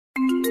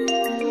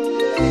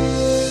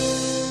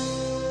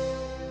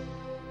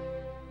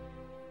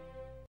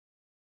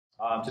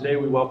Today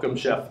we welcome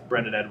Chef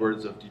Brendon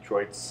Edwards of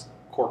Detroit's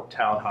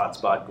Corktown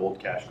hotspot Gold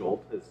Cash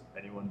Gold. Has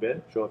anyone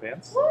been? Show of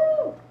hands.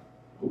 Woo!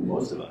 Ooh,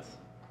 most of us.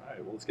 All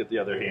right, well, let's get the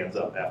other hands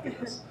up after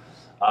this.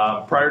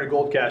 Prior to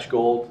Gold Cash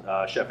Gold,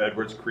 Chef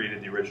Edwards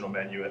created the original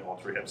menu at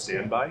Ultra Hip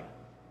Standby.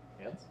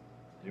 Hands?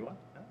 Anyone?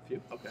 A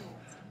few? Okay.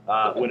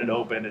 When it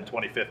opened in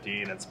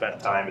 2015 and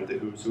spent time at the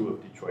who's who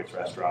of Detroit's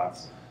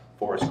restaurants,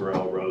 Forest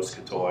Grill, Rose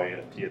Catoy,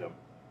 and Tietam.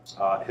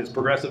 His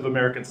progressive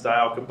American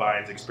style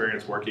combines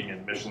experience working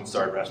in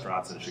Michelin-starred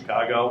restaurants in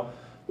Chicago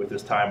with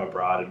his time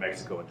abroad in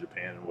Mexico and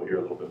Japan, and we'll hear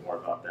a little bit more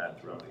about that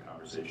throughout the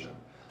conversation.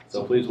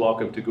 So please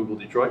welcome to Google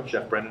Detroit,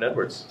 Chef Brendon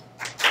Edwards.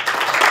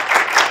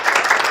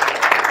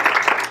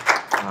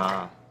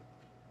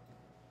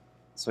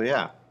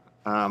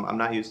 I'm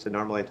not used to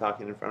normally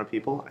talking in front of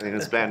people. I think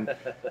it's been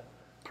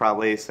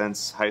probably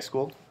since high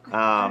school,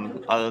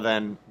 other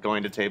than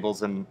going to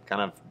tables and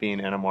kind of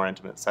being in a more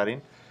intimate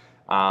setting.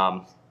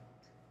 But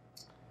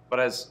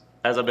as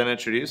I've been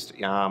introduced,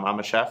 I'm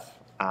a chef.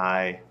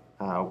 I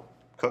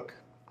cook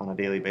on a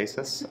daily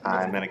basis.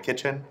 I'm in a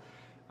kitchen.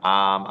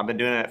 I've been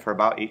doing it for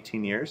about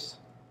 18 years.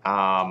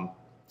 I'm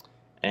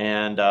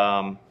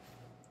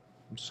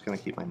just going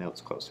to keep my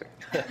notes closer.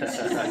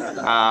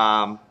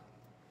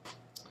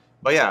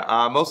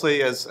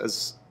 Mostly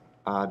as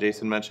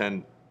Jason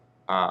mentioned,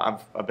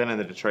 I've been in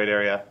the Detroit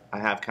area. I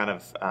have kind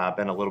of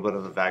been a little bit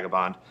of a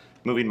vagabond,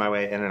 moving my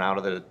way in and out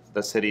of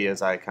the city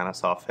as I kind of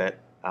saw fit.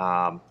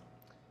 Not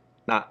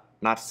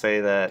to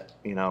say that,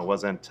 it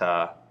wasn't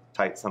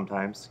tight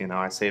sometimes.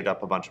 I saved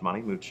up a bunch of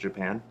money, moved to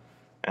Japan,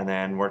 and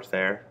then worked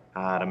there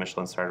at a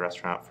Michelin-starred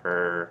restaurant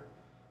for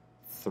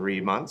 3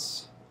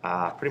 months,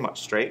 pretty much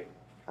straight.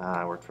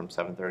 I worked from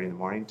 7:30 in the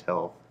morning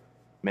till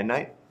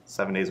midnight,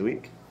 7 days a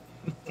week.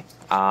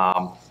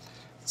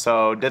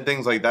 So did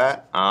things like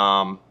that.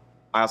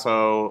 I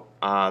also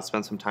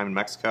spent some time in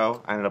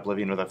Mexico. I ended up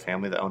living with a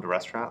family that owned a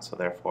restaurant, so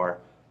therefore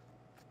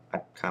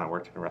I kind of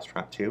worked in a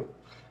restaurant too.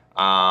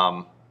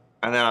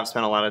 And then I've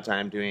spent a lot of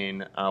time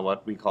doing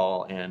what we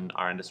call in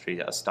our industry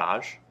a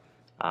stage.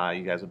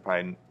 You guys would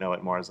probably know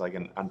it more as like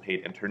an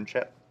unpaid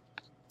internship.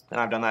 And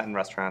I've done that in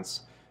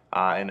restaurants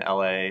in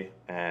LA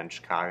and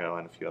Chicago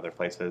and a few other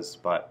places.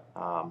 But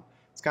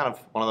it's kind of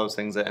one of those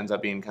things that ends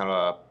up being kind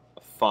of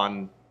a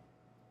fun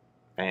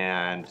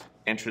and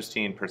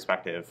interesting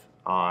perspective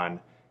on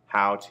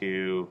how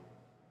to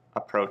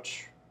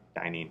approach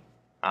dining.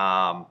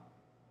 All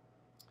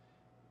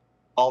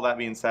that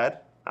being said,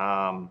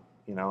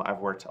 I've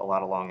worked a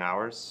lot of long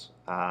hours,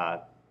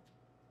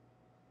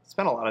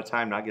 spent a lot of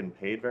time not getting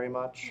paid very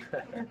much,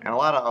 and a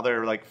lot of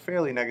other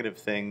fairly negative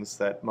things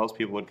that most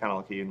people would kind of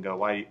look at you and go,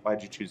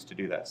 why'd you choose to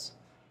do this?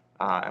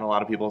 And a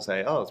lot of people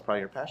say, oh, it's probably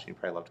your passion, you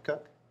probably love to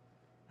cook.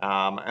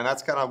 And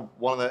that's kind of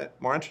one of the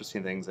more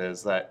interesting things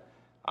is that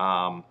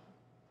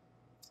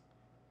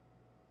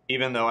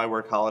even though I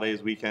work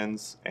holidays,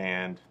 weekends,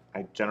 and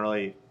I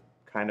generally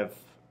kind of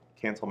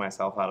cancel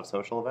myself out of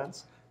social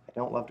events, I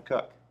don't love to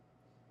cook,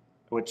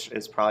 which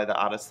is probably the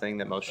oddest thing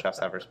that most chefs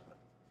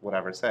would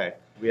ever say.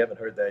 We haven't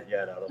heard that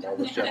yet out of all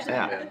the chefs that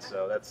have been,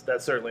 so that's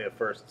certainly a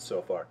first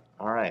so far.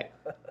 All right.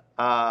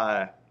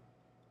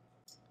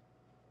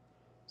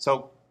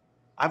 So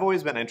I've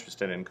always been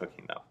interested in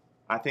cooking, though.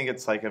 I think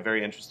it's a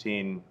very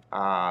interesting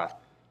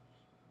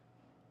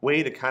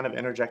way to kind of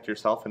interject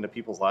yourself into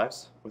people's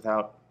lives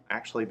without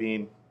actually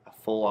being a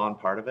full-on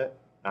part of it,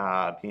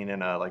 being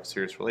in a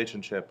serious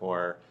relationship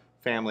or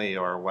family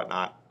or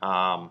whatnot.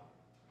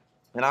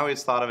 And I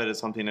always thought of it as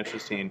something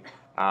interesting.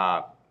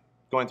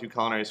 Going through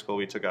culinary school,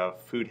 we took a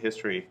food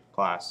history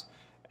class,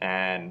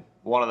 and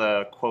one of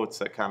the quotes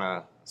that kind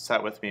of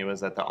sat with me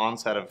was that the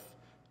onset of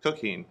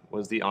cooking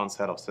was the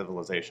onset of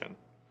civilization.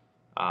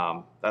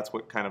 That's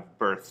what kind of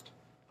birthed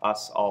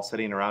us all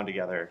sitting around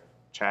together,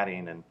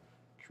 chatting and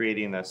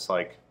creating this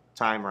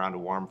time around a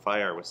warm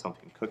fire with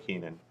something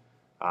cooking, and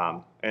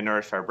it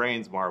nourished our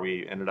brains more.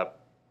 We ended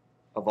up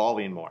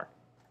evolving more.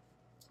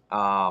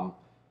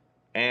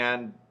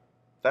 And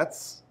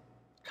that's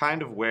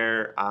kind of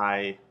where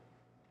I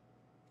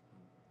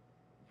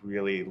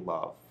really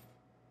love,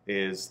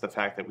 is the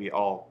fact that we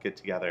all get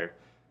together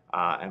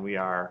and we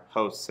are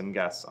hosts and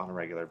guests on a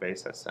regular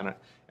basis. And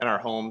in our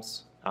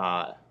homes,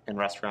 in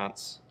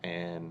restaurants,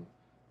 in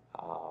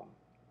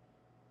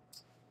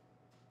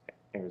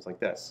areas like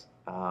this.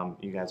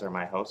 You guys are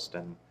my host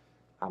and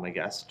I'm a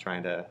guest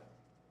trying to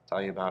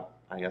tell you about,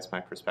 I guess,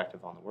 my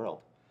perspective on the world.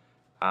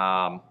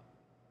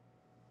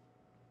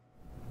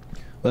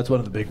 That's one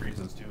of the big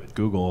reasons too with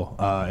Google.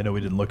 I know we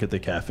didn't look at the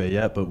cafe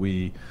yet, but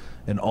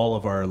in all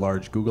of our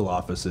large Google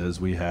offices,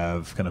 we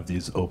have kind of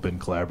these open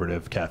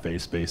collaborative cafe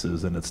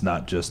spaces, and it's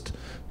not just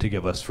to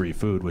give us free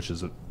food, which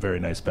is a very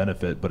nice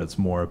benefit, but it's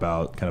more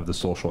about kind of the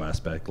social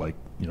aspect.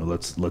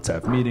 Let's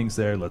have meetings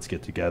there, let's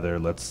get together,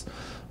 let's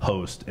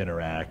host,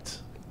 interact,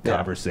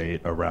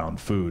 conversate around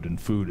food, and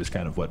food is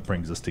kind of what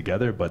brings us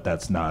together, but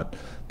that's not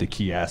the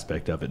key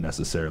aspect of it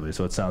necessarily.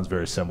 So it sounds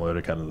very similar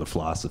to kind of the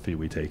philosophy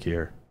we take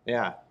here.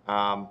 Yeah,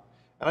 and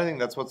And I think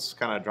that's what's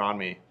kind of drawn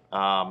me.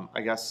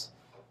 I guess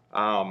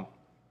kind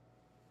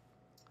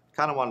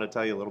of wanted to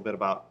tell you a little bit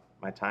about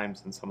my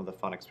times and some of the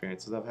fun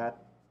experiences I've had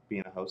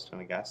being a host and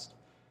a guest.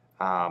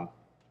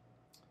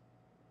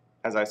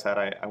 As I said,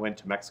 I went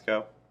to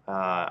Mexico.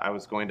 I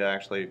was going to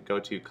actually go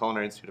to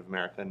Culinary Institute of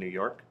America in New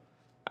York,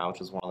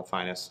 which is one of the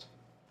finest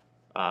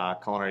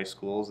culinary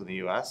schools in the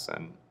U.S.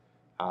 And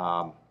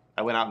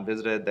I went out and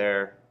visited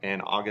there in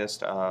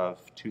August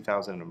of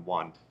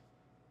 2001.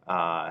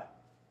 Got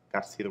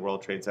to see the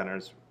World Trade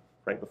Centers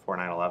right before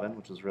 9/11,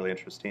 which was really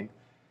interesting.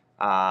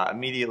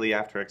 Immediately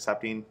after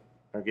accepting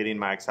or getting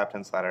my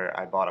acceptance letter,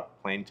 I bought a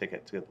plane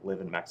ticket to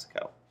live in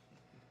Mexico.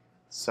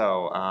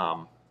 So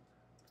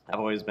I've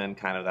always been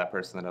kind of that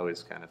person that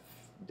always kind of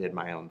did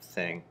my own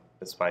thing,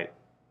 despite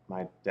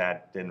my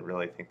dad didn't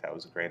really think that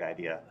was a great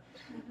idea.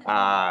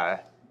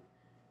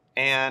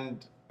 And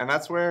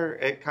that's where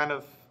it kind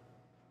of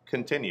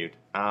continued.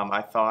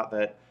 I thought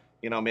that,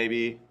 you know,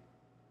 maybe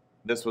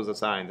this was a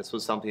sign. This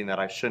was something that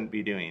I shouldn't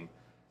be doing.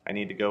 I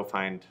need to go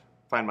find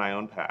my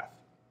own path.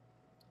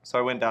 So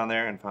I went down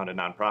there and found a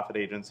nonprofit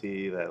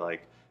agency that I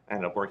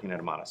ended up working at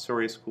a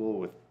Montessori school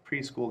with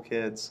preschool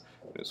kids.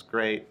 It was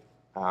great.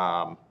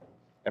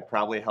 It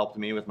probably helped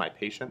me with my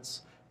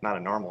patience. Not a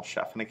normal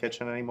chef in the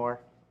kitchen anymore,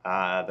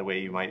 the way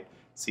you might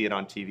see it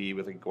on TV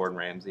with Gordon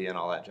Ramsay and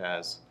all that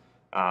jazz.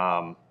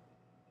 A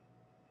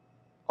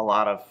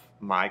lot of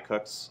my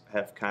cooks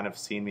have kind of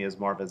seen me as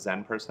more of a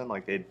Zen person.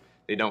 Like they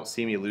don't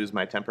see me lose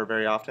my temper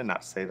very often.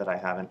 Not to say that I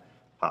haven't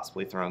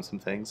possibly thrown some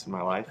things in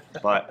my life,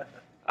 but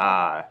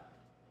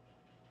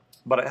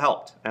it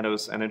helped, and it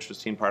was an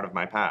interesting part of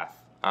my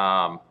path.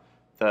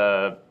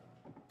 The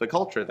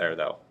culture there,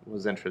 though,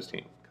 was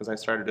interesting because I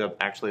started to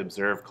actually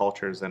observe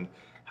cultures and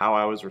how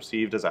I was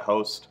received as a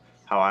host,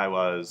 how I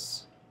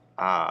was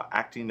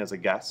acting as a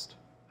guest.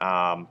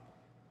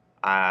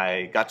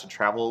 I got to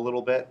travel a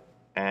little bit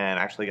and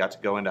actually got to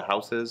go into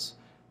houses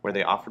where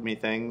they offered me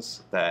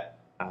things that,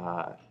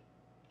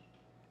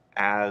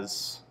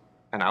 as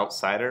an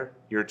outsider,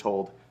 you're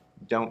told,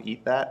 don't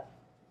eat that,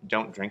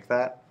 don't drink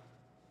that.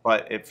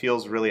 But it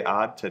feels really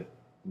odd to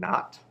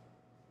not.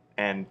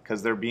 And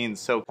because they're being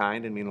so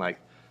kind and being like,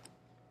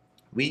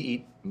 we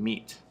eat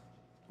meat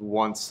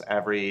once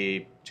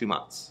every 2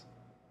 months.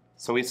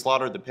 So we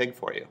slaughtered the pig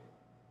for you.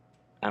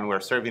 And we're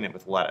serving it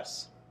with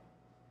lettuce.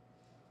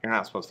 You're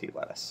not supposed to eat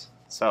lettuce.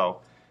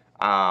 So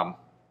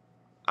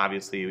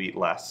obviously you eat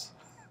less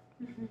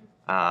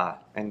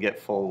and get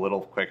full a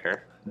little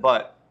quicker.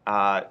 But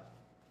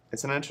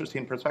it's an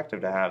interesting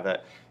perspective to have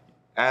that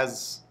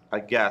as a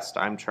guest,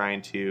 I'm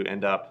trying to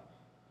end up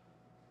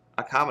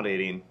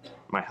accommodating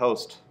my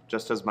host,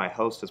 just as my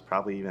host is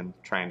probably even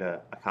trying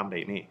to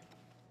accommodate me.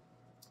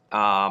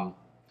 The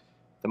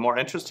more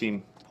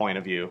interesting point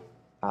of view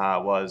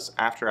was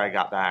after I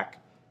got back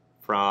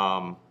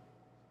from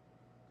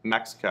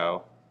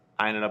Mexico,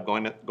 I ended up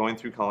going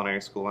through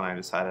culinary school, and I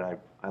decided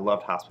I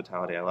loved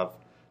hospitality. I loved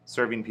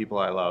serving people.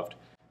 I loved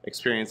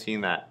experiencing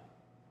that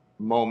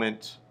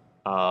moment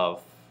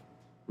of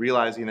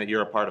realizing that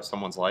you're a part of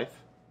someone's life,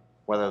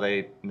 whether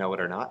they know it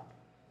or not.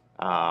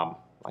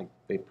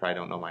 They probably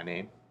don't know my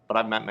name, but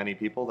I've met many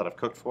people that I've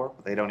cooked for,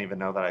 but they don't even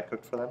know that I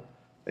cooked for them.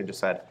 They just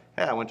said,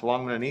 hey, I went to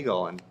Longman and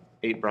Eagle and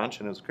ate brunch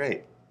and it was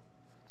great.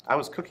 I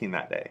was cooking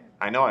that day.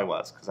 I know I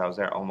was because I was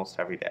there almost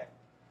every day.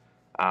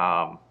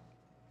 But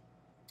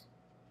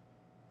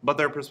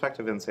their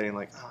perspective in saying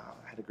I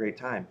had a great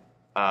time,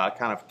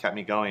 kind of kept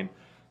me going.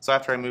 So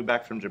after I moved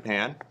back from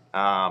Japan,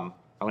 I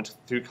went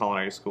through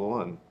culinary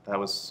school, and that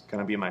was going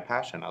to be my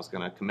passion. I was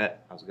going to commit.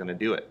 I was going to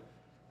do it.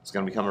 I was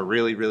going to become a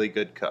really, really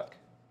good cook.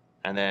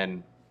 And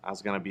then I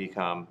was going to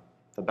become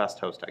the best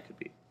host I could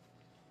be.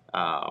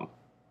 I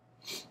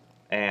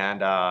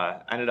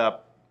ended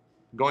up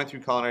going through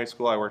culinary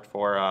school. I worked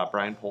for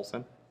Brian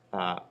Polson,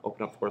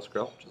 opened up Forest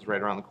Grill, which is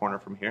right around the corner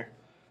from here.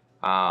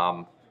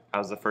 I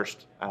was the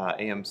first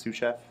AM sous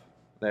chef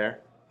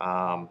there.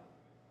 I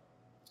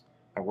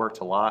worked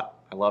a lot.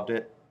 I loved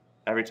it.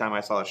 Every time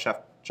I saw the chef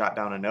jot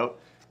down a note,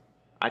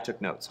 I took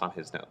notes on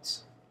his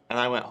notes. And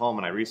I went home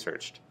and I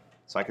researched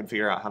so I could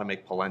figure out how to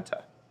make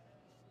polenta,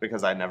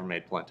 because I'd never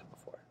made polenta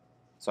before.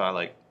 So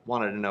I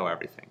wanted to know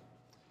everything.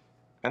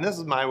 And this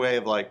is my way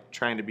of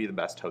trying to be the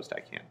best host I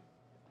can.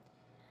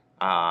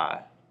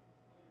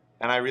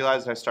 And I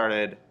realized I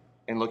started,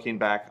 in looking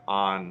back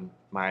on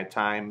my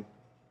time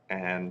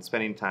and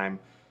spending time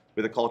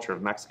with the culture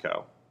of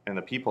Mexico and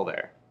the people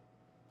there,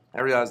 I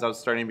realized I was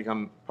starting to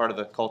become part of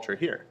the culture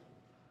here.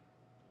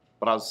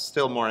 But I was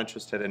still more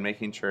interested in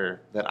making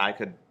sure that I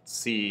could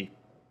see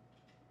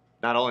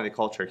not only the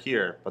culture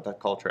here, but the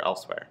culture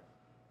elsewhere,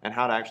 and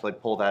how to actually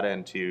pull that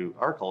into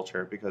our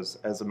culture, because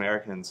as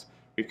Americans,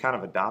 we've kind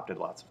of adopted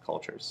lots of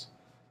cultures.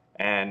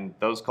 And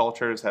those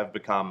cultures have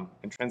become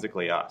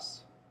intrinsically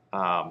us.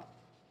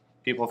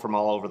 People from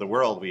all over the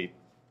world, we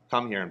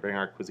come here and bring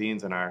our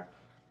cuisines and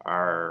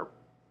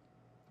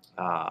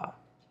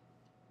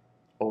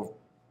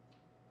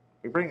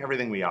we bring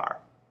everything we are.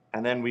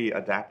 And then we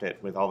adapt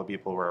it with all the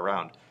people we're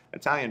around.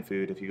 Italian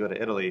food, if you go to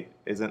Italy,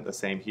 isn't the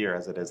same here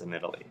as it is in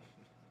Italy.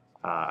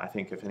 I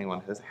think if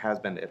anyone has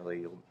been to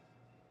Italy, you'll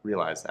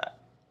realize that.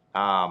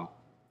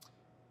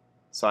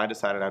 So I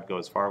decided I'd go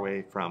as far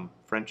away from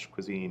French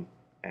cuisine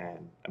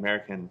and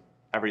American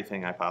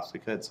everything I possibly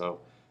could. So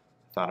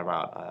I thought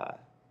about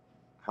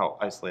how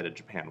isolated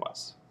Japan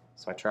was.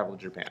 So I traveled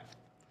to Japan.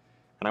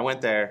 And I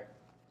went there.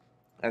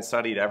 I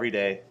studied every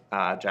day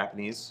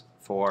Japanese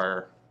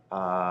for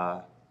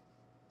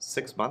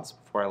 6 months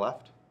before I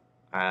left.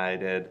 I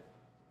did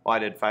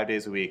 5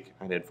 days a week.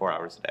 I did 4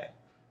 hours a day.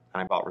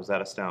 And I bought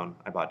Rosetta Stone.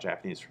 I bought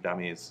Japanese for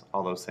Dummies,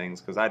 all those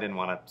things, because I didn't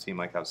want to seem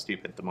like I was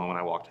stupid the moment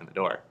I walked in the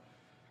door.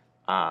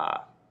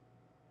 That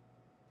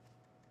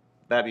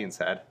being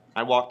said,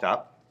 I walked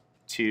up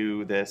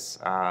to this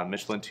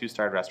Michelin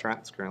 2-starred restaurant.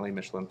 It's currently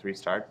Michelin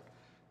 3-starred.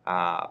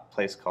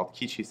 Place called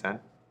Kichi-sen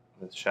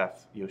with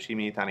chef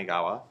Yoshimi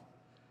Tanigawa.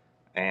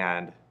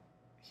 And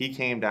he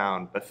came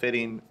down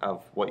befitting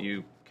of what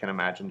you can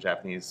imagine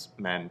Japanese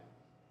men,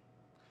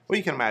 what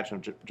you can imagine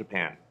of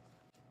Japan.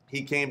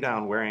 He came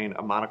down wearing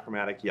a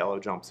monochromatic yellow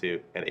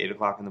jumpsuit at 8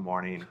 o'clock in the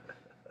morning,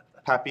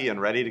 peppy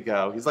and ready to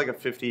go. He's like a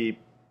 50,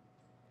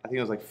 I think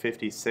it was like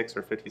 56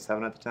 or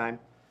 57 at the time,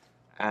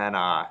 and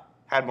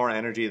had more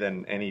energy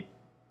than any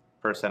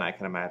person I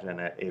can imagine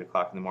at 8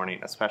 o'clock in the morning,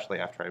 especially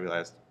after I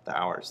realized the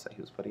hours that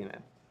he was putting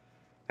in.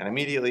 And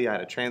immediately I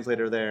had a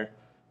translator there,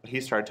 but he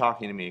started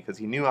talking to me because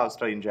he knew I was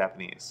studying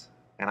Japanese.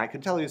 And I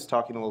could tell he was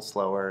talking a little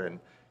slower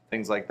and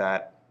things like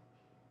that.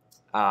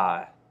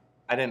 I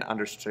didn't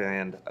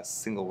understand a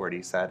single word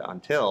he said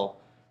until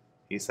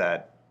he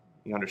said,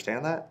 "You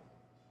understand that?"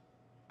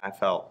 I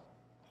felt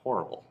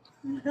horrible.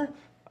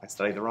 I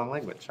studied the wrong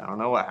language. I don't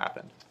know what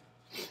happened.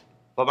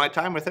 But my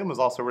time with him was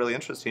also really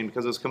interesting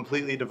because it was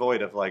completely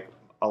devoid of like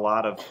a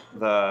lot of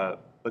the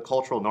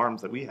cultural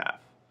norms that we have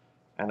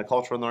and the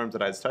cultural norms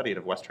that I'd studied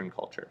of Western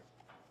culture.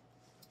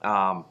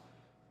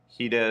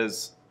 He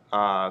does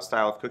a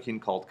style of cooking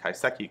called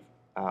kaiseki,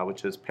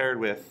 which is paired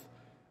with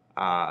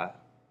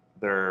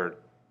their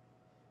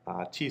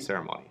tea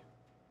ceremony,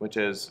 which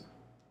is,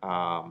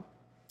 I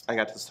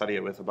got to study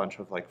it with a bunch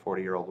of like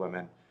 40-year-old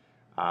women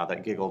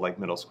that giggled like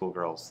middle school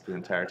girls the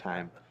entire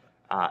time,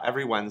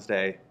 every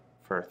Wednesday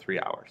for 3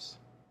 hours.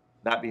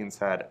 That being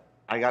said,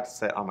 I got to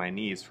sit on my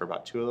knees for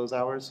about 2 of those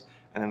hours,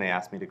 and then they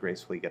asked me to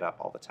gracefully get up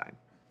all the time.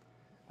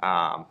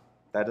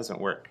 That doesn't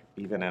work,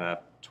 even in a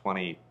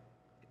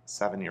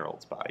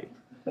 27-year-old's body.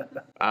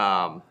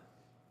 But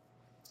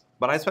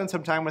I spent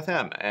some time with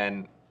him,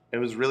 and it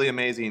was really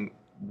amazing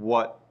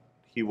what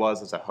he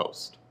was as a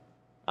host.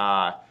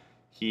 I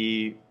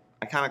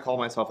kind of call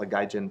myself a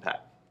gaijin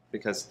pet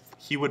because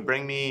he would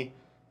bring me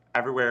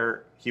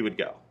everywhere he would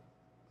go.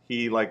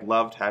 He like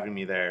loved having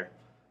me there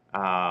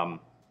and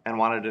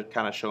wanted to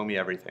kind of show me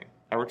everything.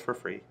 I worked for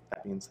free,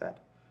 that being said.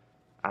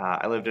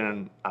 I lived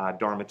in a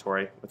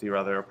dormitory with the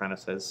other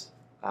apprentices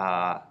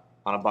on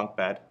a bunk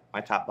bed.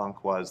 My top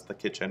bunk was the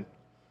kitchen.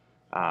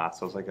 So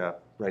it was like a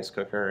rice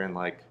cooker and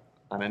like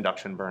an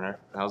induction burner.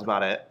 That was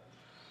about it.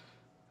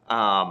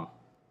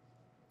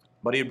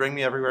 But he'd bring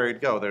me everywhere he'd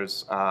go.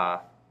 There's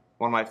one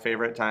of my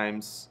favorite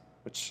times,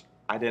 which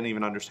I didn't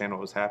even understand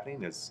what was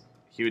happening, is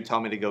he would tell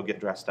me to go get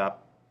dressed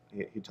up.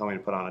 He'd tell me to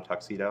put on a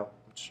tuxedo,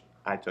 which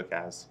I took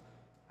as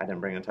I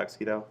didn't bring a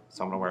tuxedo,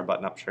 so I'm going to wear a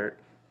button-up shirt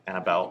and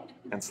a belt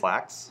and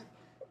slacks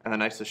and the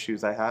nicest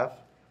shoes I have.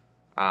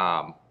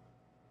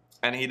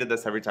 And he did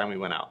this every time we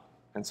went out.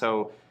 And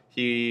so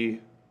he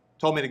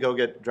told me to go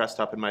get dressed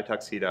up in my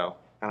tuxedo,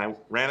 and I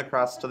ran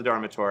across to the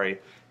dormitory,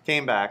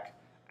 came back,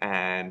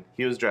 and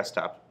he was dressed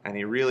up, and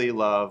he really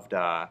loved,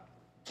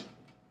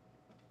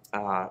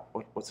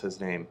 what's his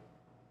name?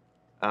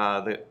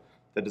 The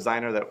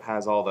designer that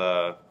has all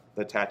the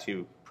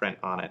tattoo print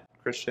on it.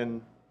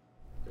 Christian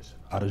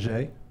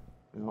Audige?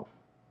 No,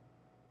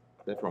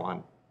 different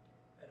one.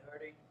 Ed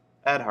Hardy.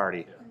 Ed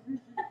Hardy. Yeah.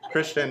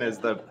 Christian is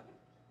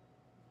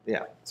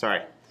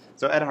sorry.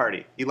 So Ed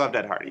Hardy, he loved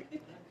Ed Hardy.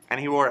 And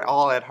he wore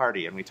all Ed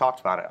Hardy, and we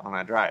talked about it on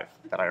that drive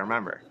that I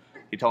remember.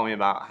 He told me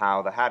about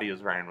how the hat he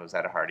was wearing was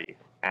Ed Hardy,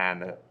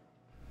 and the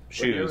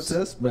shoes. What year was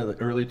this? By the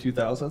early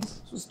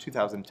 2000s? This was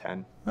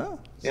 2010. Oh,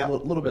 it's Yeah. a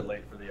little bit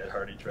late for the Ed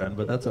Hardy trend,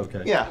 but that's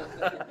okay. Yeah.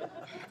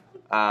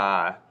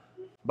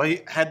 But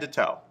he head to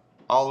toe,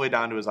 all the way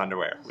down to his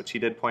underwear, which he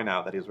did point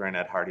out that he was wearing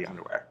Ed Hardy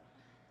underwear.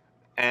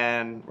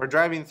 And we're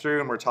driving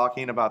through, and we're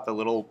talking about the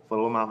little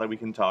amount that we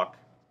can talk.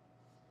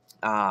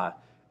 And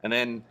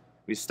then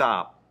we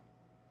stop,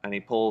 and he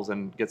pulls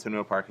and gets into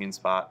a parking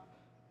spot.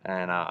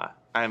 And I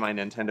have my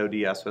Nintendo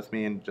DS with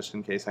me, and just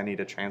in case I need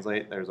to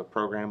translate, there's a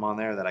program on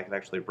there that I could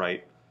actually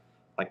write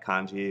like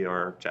kanji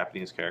or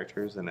Japanese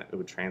characters, and it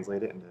would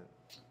translate it into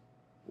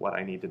what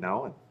I need to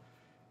know.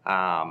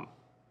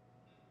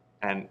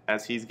 And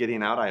as he's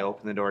getting out, I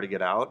open the door to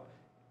get out,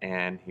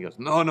 and he goes,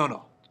 "No,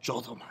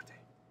 jotomate."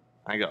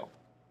 I go,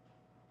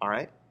 "All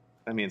right,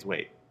 that means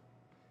wait."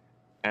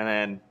 And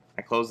then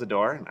I close the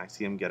door, and I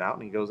see him get out,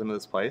 and he goes into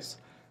this place.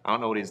 I don't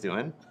know what he's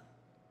doing,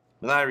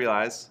 but then I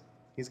realize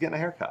he's getting a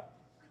haircut.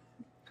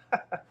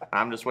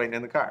 I'm just waiting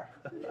in the car.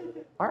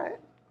 All right,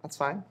 that's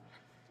fine.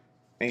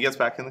 And he gets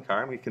back in the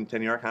car, and we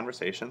continue our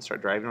conversation,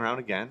 start driving around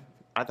again.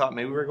 I thought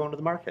maybe we were going to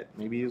the market.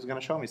 Maybe he was going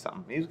to show me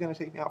something. Maybe he was going to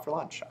take me out for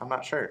lunch. I'm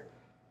not sure.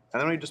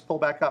 And then we just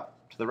pulled back up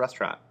to the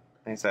restaurant,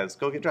 and he says,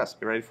 "Go get dressed.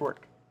 Get ready for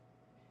work."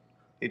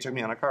 He took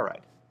me on a car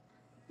ride.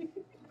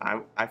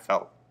 I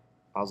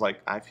was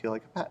like, I feel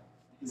like a pet.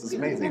 This is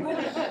amazing.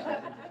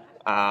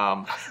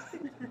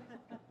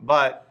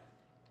 But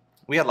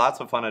we had lots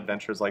of fun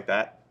adventures like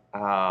that.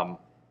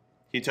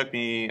 He took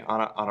me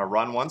on a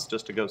run once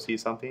just to go see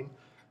something.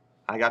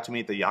 I got to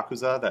meet the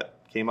Yakuza that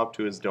came up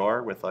to his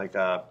door with like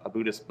a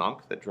Buddhist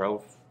monk that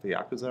drove the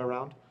Yakuza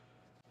around.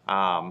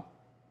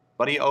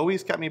 But he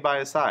always kept me by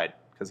his side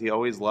because he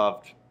always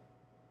loved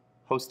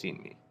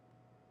hosting me.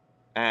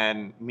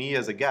 And me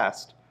as a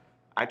guest,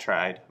 I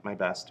tried my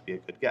best to be a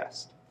good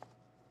guest.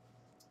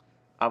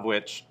 Of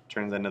which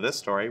turns into this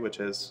story, which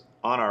is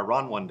on our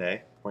run one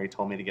day where he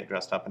told me to get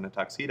dressed up in a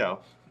tuxedo.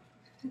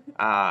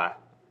 And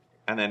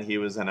then he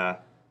was in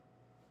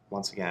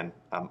once again,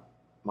 a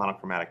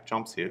monochromatic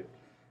jumpsuit.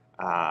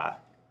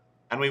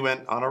 And we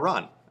went on a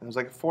run. It was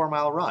like a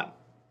 4-mile run.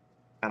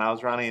 And I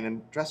was running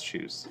in dress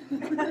shoes.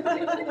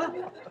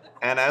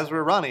 And as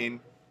we're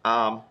running,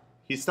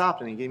 he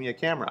stopped and he gave me a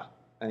camera.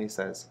 And he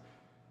says,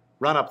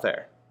 "Run up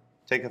there.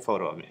 Take a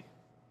photo of me."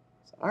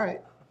 I said, "All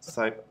right."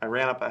 So I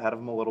ran up ahead of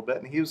him a little bit.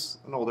 And he was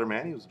an older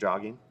man. He was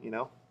jogging,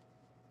 And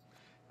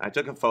I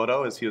took a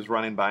photo as he was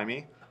running by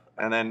me.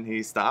 And then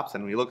he stops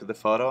and we look at the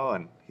photo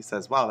and he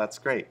says, "Wow, that's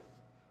great."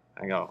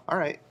 I go, "All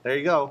right, there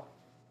you go."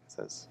 He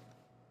says,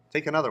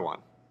 "Take another one."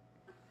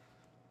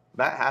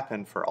 That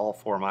happened for all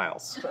 4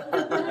 miles.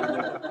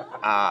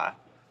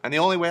 And the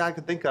only way I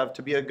could think of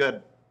to be a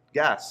good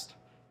guest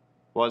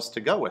was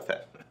to go with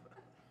it.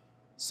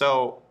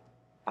 So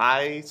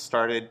I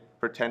started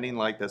pretending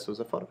like this was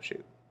a photo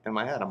shoot. In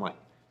my head, I'm like,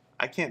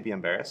 I can't be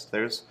embarrassed.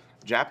 There's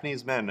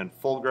Japanese men in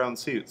full-grown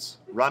suits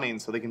running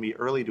so they can be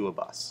early to a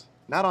bus.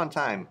 Not on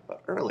time,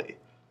 but early.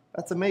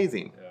 That's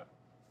amazing. Yeah.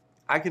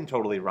 I can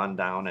totally run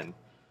down and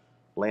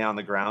lay on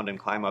the ground and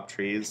climb up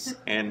trees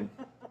in,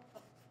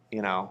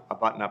 a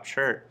button-up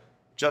shirt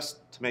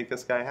just to make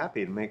this guy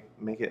happy, to make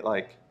it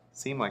like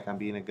seem like I'm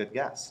being a good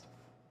guest.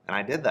 And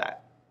I did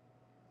that.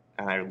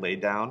 And I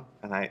laid down,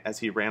 and as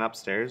he ran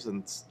upstairs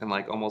in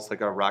like almost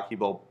like a Rocky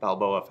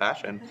Balboa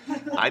fashion,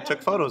 I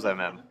took photos of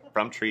him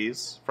from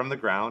trees, from the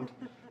ground,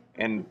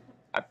 and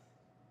I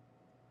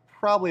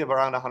probably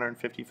around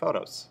 150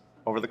 photos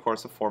over the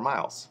course of 4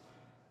 miles.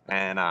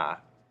 And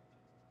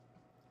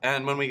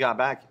when we got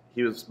back,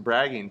 he was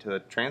bragging to the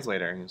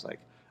translator, and he was like,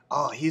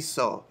 "Oh, he's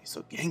so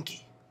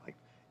Genki, like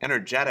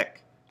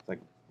energetic." Like,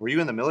 "Were you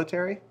in the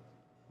military?"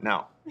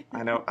 No,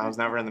 I was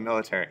never in the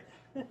military.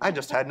 I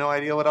just had no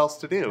idea what else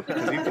to do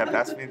because he kept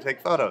asking me to take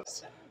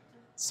photos.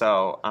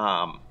 So,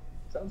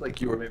 sounds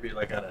like you were maybe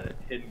like on a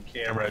hidden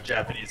camera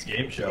Japanese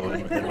game show,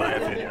 in my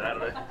opinion. I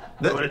don't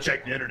know. I want to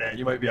check the internet.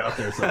 You might be out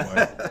there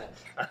somewhere.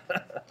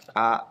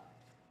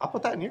 I'll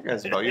put that in your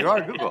guys' boat. You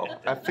are Google.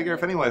 I figure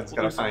if anyone's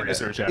going to find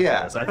research it.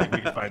 After this. I think we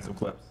can find some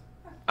clips.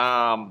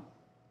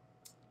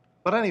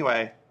 But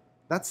anyway,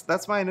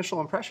 that's my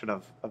initial impression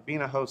of being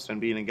a host and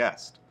being a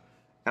guest.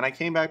 And I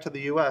came back to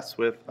the U.S.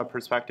 with a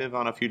perspective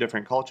on a few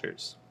different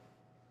cultures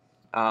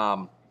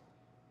and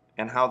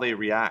how they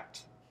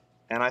react.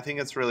 And I think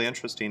it's really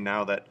interesting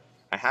now that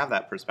I have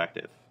that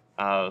perspective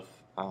of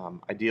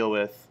I deal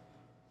with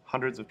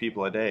hundreds of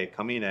people a day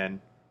coming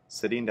in,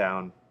 sitting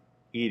down,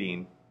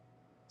 eating.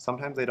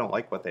 Sometimes they don't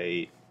like what they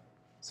eat.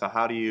 So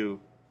how do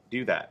you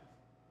do that?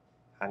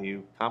 How do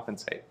you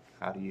compensate?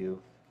 How do you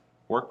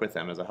work with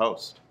them as a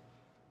host?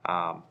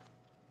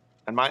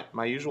 And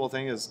my usual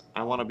thing is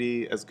I want to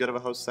be as good of a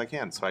host as I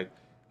can. So I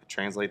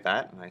translate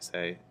that and I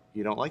say,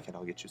 "You don't like it,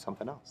 I'll get you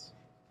something else.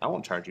 I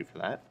won't charge you for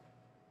that.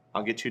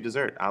 I'll get you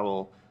dessert. I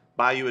will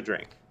buy you a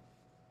drink."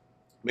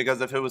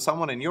 Because if it was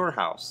someone in your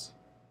house,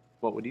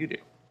 what would you do?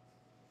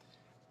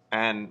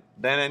 And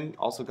then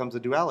also comes the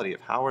duality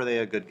of how are they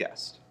a good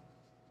guest?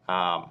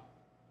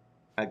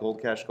 At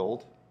Gold Cash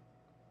Gold,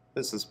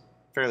 this is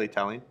fairly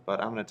telling, but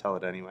I'm going to tell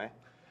it anyway.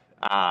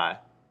 I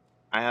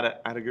had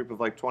a group of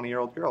like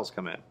 20-year-old girls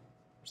come in.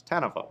 There's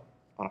 10 of them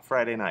on a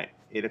Friday night,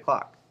 8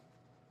 o'clock.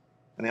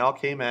 And they all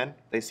came in.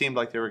 They seemed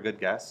like they were good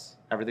guests.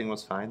 Everything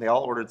was fine. They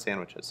all ordered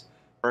sandwiches,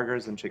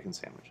 burgers and chicken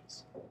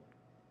sandwiches.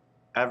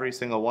 Every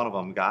single one of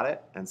them got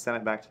it and sent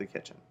it back to the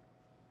kitchen.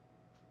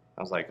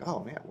 I was like,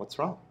 "Oh man, what's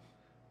wrong?"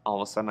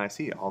 All of a sudden I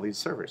see all these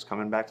servers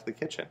coming back to the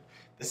kitchen.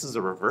 This is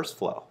a reverse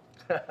flow.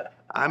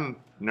 I'm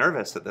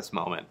nervous at this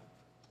moment.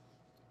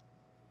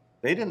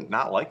 They didn't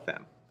not like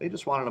them. They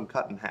just wanted them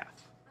cut in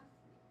half.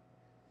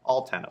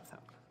 All 10 of them.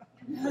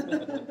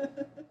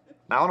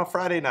 Now on a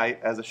Friday night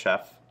as a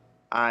chef,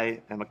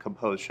 I am a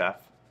composed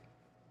chef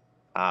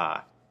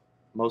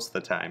most of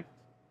the time.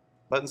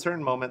 But in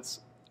certain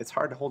moments, it's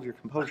hard to hold your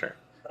composure.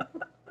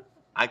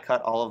 I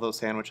cut all of those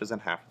sandwiches in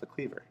half with a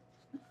cleaver.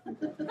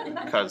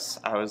 Because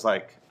I was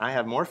like, I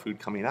have more food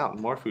coming out and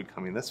more food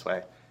coming this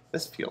way.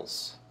 This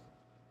feels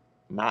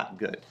not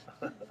good.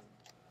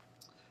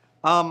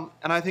 And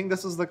I think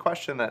this is the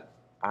question that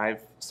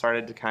I've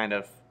started to kind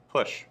of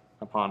push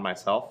upon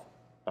myself.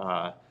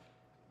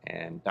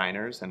 and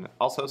diners, and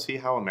also see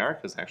how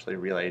America is actually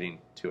relating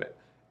to it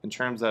in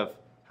terms of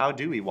how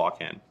do we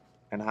walk in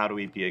and how do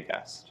we be a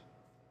guest?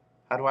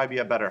 How do I be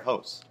a better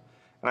host?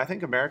 And I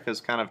think America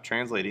is kind of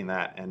translating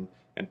that and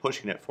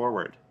pushing it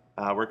forward.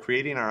 We're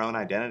creating our own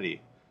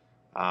identity.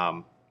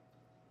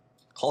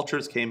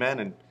 Cultures came in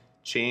and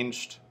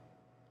changed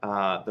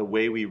the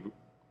way we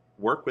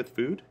work with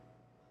food,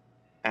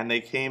 and they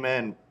came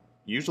in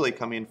usually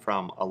coming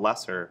from a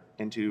lesser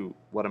into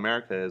what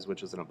America is,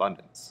 which is an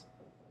abundance.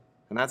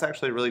 And that's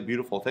actually a really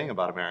beautiful thing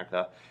about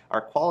America.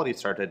 Our quality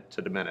started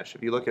to diminish.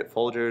 If you look at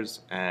Folgers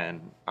and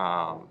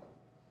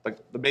like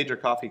the major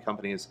coffee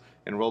companies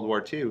in World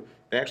War II,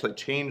 they actually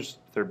changed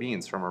their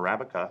beans from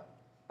Arabica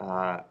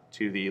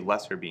to the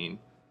lesser bean,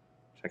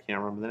 which I can't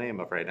remember the name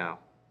of right now.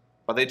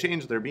 But they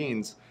changed their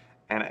beans,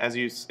 and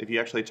if you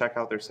actually check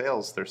out their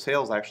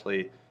sales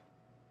actually,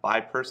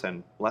 by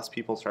person, less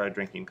people started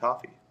drinking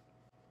coffee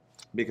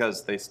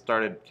because they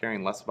started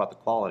caring less about the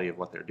quality of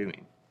what they're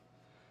doing.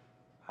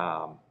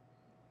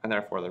 And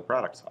therefore their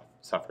products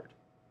suffered.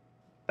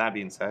 That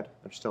being said,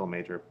 they're still a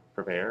major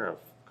purveyor of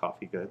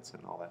coffee goods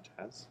and all that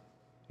jazz.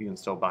 You can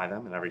still buy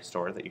them in every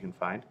store that you can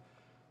find.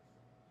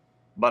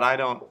 But I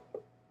don't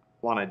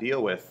want to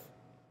deal with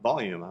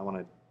volume, I want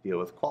to deal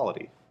with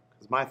quality.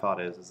 Because my thought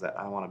is that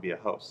I want to be a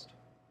host.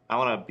 I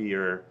want to be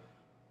your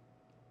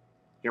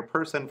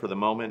person for the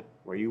moment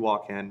where you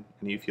walk in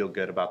and you feel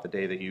good about the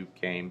day that you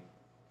came,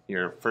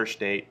 your first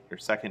date, your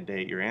second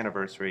date, your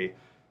anniversary,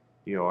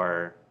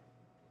 your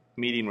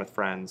meeting with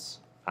friends,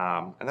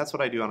 and that's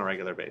what I do on a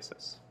regular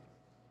basis.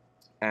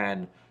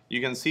 And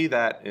you can see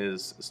that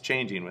is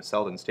changing with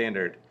Selden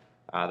Standard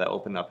that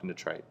opened up in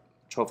Detroit,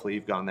 which hopefully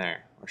you've gone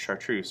there, or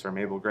Chartreuse, or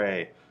Mabel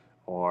Gray,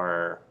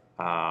 or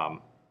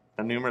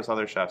numerous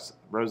other chefs,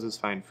 Rose's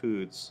Fine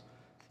Foods.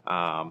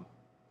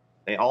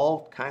 They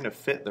all kind of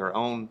fit their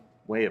own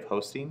way of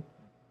hosting,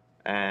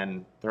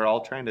 and they're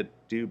all trying to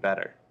do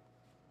better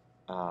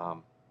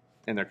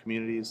in their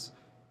communities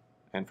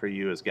and for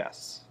you as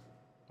guests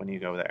when you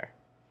go there.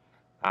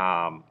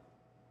 And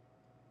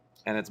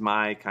it's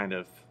my kind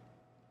of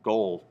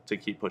goal to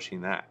keep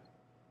pushing that.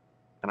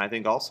 And I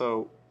think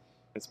also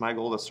it's my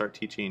goal to start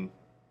teaching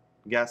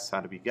guests how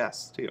to be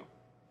guests too,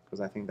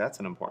 because I think that's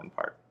an important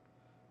part.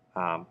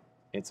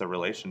 It's a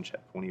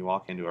relationship when you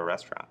walk into a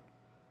restaurant.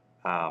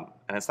 And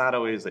it's not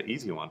always an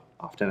easy one.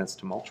 Often it's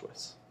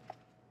tumultuous.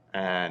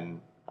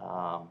 And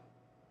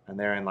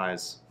therein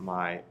lies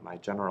my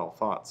general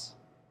thoughts.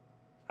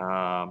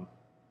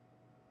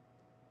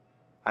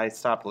 I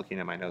stopped looking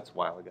at my notes a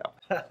while ago.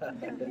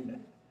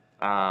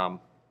 How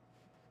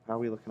are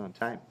we looking on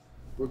time?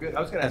 We're good.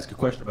 I was going to ask a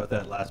question about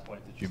that last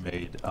point that you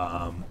made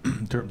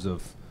in terms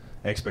of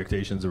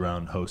expectations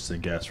around hosts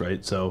and guests,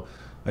 right? So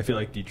I feel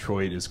like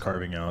Detroit is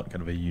carving out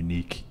kind of a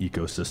unique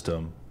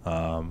ecosystem,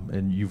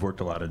 and you've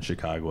worked a lot in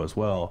Chicago as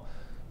well,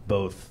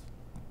 both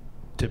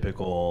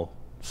typical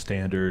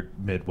standard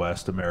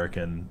Midwest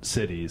American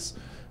cities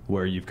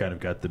where you've kind of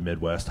got the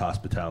Midwest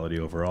hospitality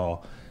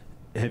overall.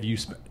 Have you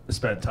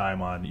spent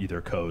time on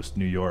either coast,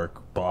 New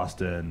York,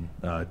 Boston,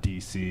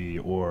 DC,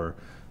 or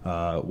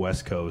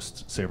West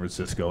Coast, San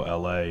Francisco,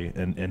 LA,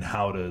 and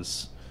how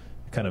does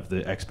kind of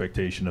the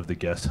expectation of the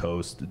guest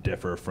host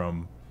differ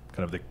from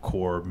kind of the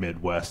core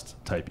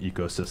Midwest type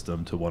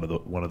ecosystem to one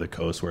of the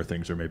coasts where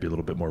things are maybe a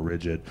little bit more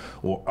rigid,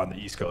 or on the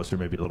East Coast, or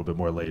maybe a little bit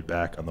more laid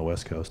back on the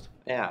West Coast?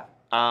 Yeah.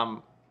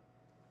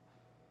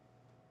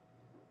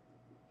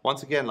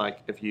 Once again, like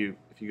if you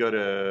go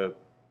to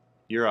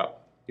Europe,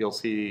 you'll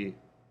see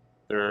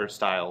their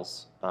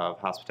styles of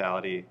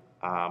hospitality,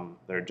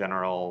 their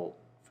general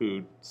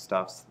food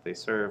stuffs that they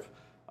serve,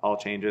 all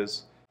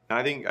changes. And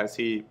I think I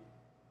see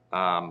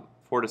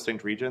 4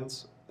 distinct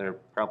regions. There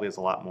probably is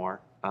a lot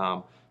more.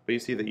 But you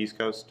see the East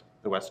Coast,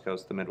 the West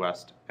Coast, the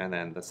Midwest, and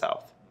then the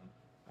South.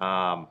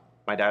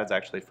 My dad's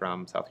actually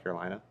from South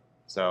Carolina,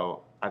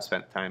 so I've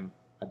spent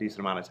a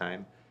decent amount of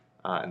time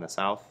in the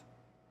South.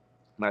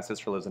 My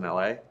sister lives in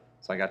LA,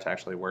 so I got to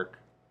actually work.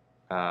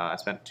 I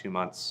spent 2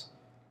 months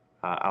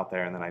out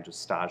there, and then I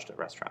just staged at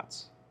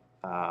restaurants.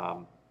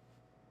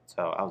 So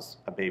I was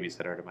a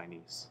babysitter to my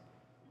niece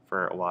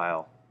for a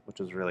while, which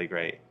was really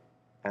great.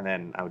 And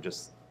then I would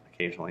just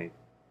occasionally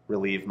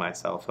relieve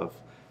myself of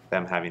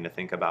them having to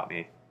think about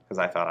me because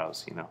I thought I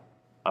was,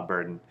 a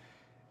burden.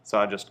 So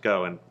I'd just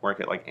go and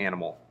work at like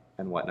Animal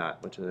and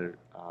whatnot, which are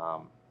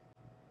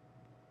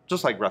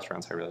just like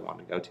restaurants I really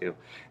wanted to go to.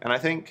 And I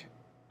think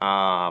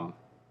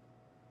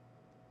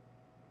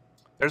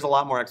there's a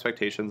lot more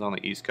expectations on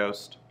the East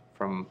Coast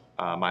from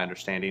my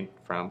understanding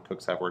from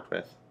cooks I've worked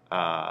with,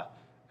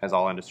 as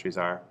all industries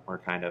are. We're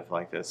kind of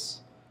like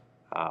this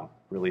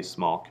really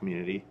small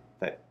community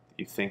that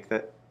you think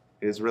that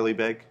is really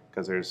big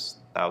because there's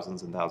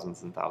thousands and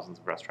thousands and thousands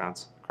of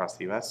restaurants across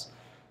the U.S.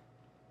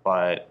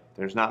 But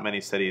there's not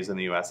many cities in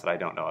the U.S. that I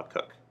don't know a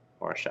cook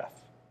or a chef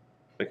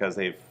because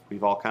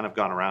we've all kind of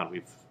gone around.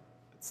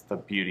 It's the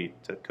beauty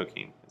to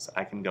cooking.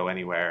 I can go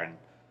anywhere and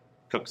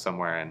cook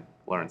somewhere and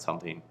learn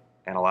something,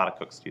 and a lot of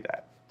cooks do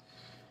that.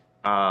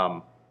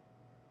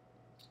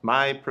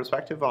 My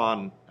perspective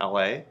on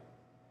LA,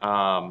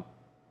 And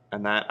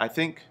that, I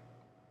think,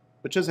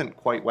 which isn't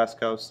quite West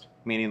Coast,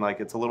 meaning like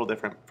it's a little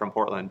different from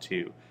Portland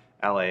to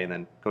LA and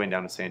then going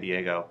down to San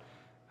Diego.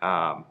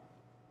 But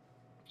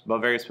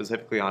very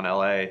specifically on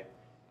LA,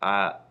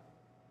 I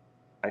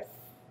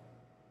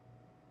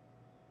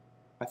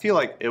feel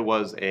like it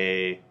was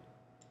a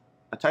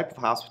type of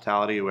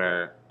hospitality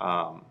where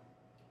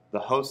the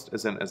host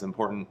isn't as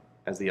important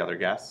as the other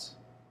guests.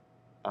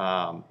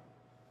 Not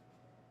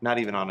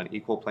even on an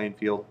equal playing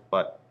field,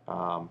 but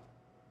a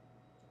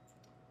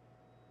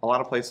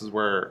lot of places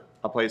were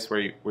a place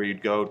where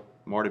you'd go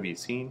more to be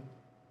seen,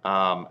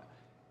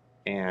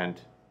 and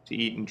to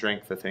eat and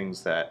drink the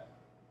things that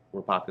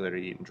were popular to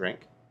eat and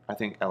drink. I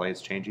think LA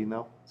is changing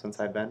though since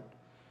I've been.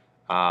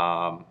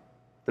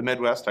 The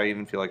Midwest, I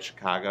even feel like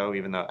Chicago,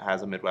 even though it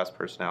has a Midwest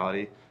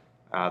personality,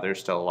 there's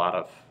still a lot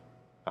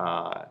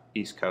of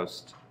East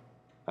Coast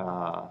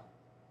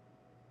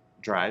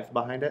drive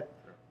behind it,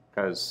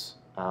 because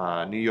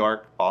New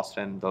York,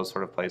 Boston, those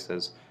sort of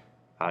places,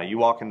 you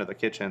walk into the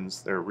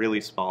kitchens, they're really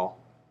small.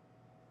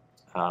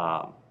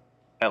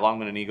 At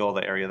Longman and Eagle,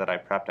 the area that I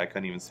prepped, I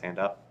couldn't even stand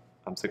up.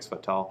 I'm 6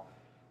 foot tall.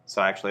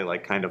 So I actually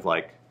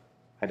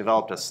I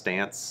developed a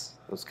stance.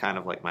 It was kind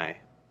of like I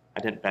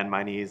didn't bend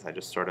my knees, I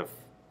just sort of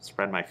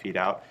spread my feet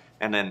out.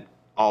 And then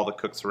all the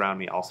cooks around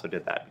me also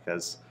did that,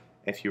 because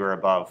if you were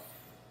above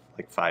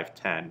like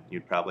 5'10",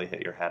 you'd probably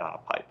hit your head on a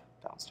pipe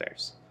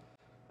downstairs.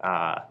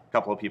 A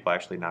couple of people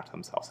actually knocked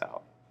themselves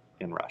out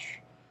in rush.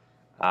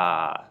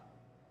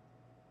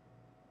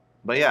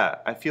 But yeah,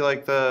 I feel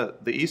like the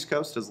East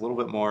Coast is a little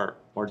bit more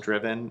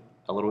driven,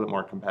 a little bit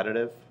more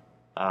competitive.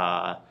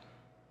 The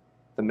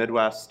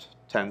Midwest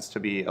tends to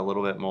be a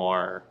little bit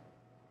more,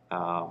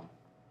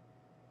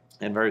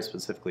 and very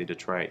specifically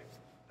Detroit,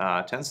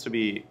 tends to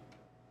be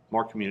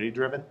more community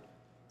driven.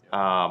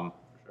 For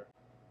sure.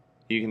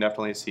 You can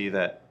definitely see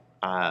that.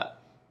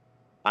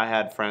 I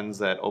had friends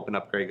that opened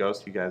up Grey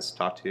Ghost. You guys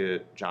talked to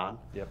John?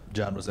 Yep.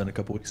 John was in a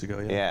couple weeks ago.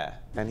 Yeah. Yeah.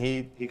 And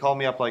he called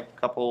me up like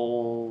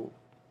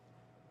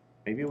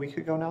maybe a week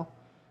ago now.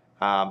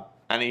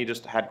 And he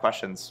just had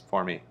questions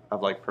for me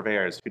of like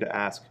purveyors, who to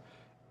ask.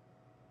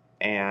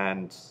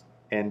 And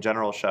in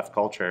general chef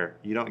culture,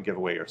 you don't give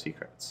away your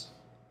secrets.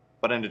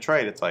 But in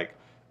Detroit, it's like,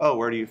 oh,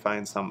 where do you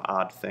find some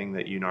odd thing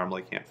that you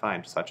normally can't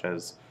find, such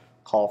as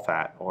caul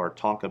fat or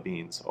tonka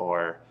beans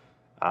or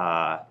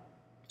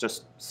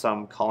just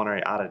some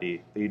culinary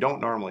oddity that you don't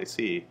normally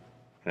see,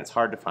 and it's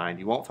hard to find.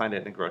 You won't find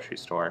it in a grocery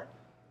store.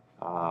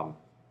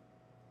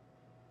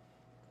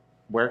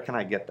 Where can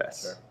I get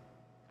this? Sure.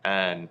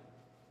 And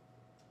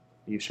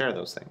you share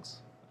those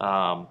things.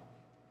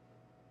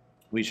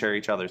 We share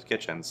each other's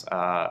kitchens.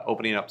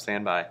 Opening up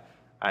Standby,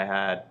 I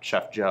had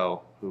Chef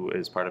Joe, who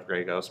is part of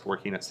Grey Ghost,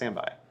 working at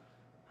Standby.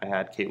 I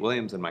had Kate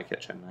Williams in my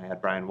kitchen. I had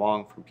Brian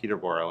Wong from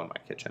Peterborough in my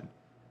kitchen.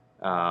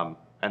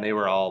 And they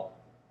were all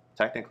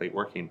technically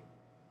working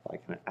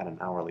like at an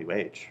hourly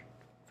wage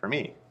for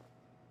me.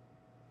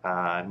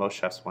 And most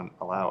chefs wouldn't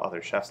allow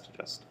other chefs to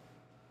just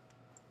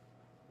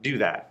do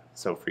that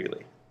so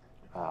freely.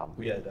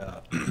 We had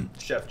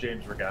Chef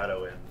James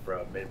Regato in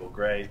from Mabel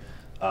Gray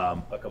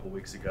a couple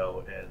weeks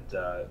ago,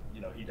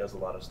 and he does a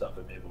lot of stuff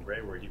at Mabel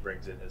Gray where he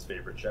brings in his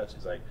favorite chefs.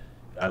 He's like,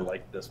 I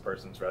like this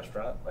person's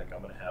restaurant, like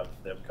I'm going to have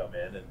them come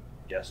in and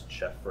guest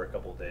chef for a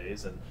couple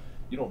days, and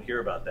you don't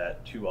hear about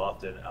that too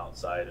often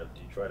outside of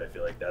Detroit. I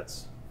feel like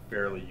that's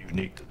fairly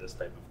unique to this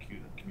type of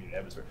community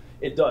atmosphere.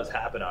 It does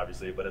happen,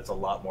 obviously, but it's a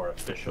lot more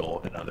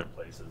official in other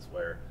places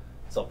where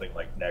something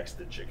like Next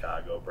in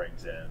Chicago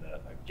brings in a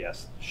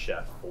guest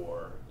chef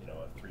for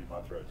a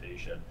 3-month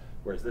rotation,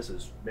 whereas this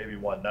is maybe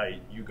one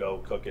night you go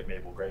cook at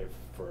Mabel Gray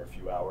for a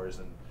few hours,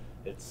 and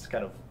it's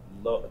kind of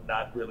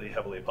not really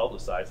heavily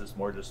publicized. It's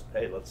more just,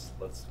 hey, let's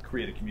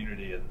create a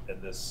community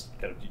in this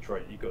kind of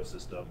Detroit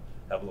ecosystem,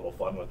 have a little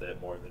fun with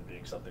it, more than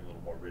being something a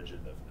little more rigid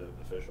and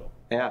official.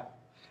 Yeah,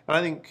 and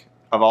I think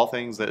of all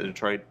things that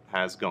Detroit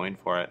has going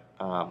for it,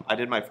 I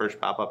did my first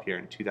pop-up here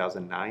in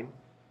 2009.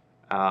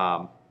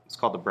 It's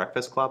called the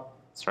Breakfast Club.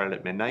 It started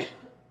at midnight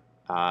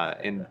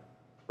in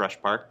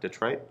Brush Park,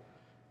 Detroit,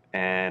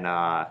 and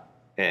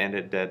it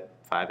ended at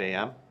 5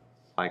 a.m.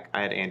 Like,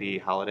 I had Andy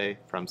Holliday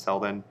from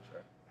Selden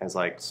as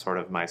like sort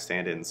of my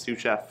stand-in sous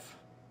chef.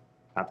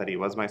 Not that he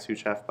was my sous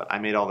chef, but I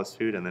made all this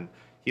food, and then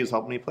he was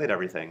helping me plate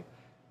everything.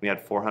 We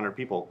had 400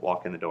 people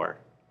walk in the door,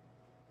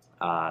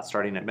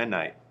 starting at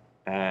midnight,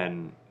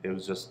 and it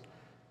was just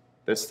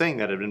this thing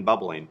that had been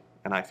bubbling.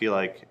 And I feel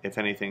like if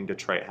anything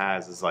Detroit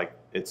has is like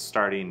it's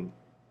starting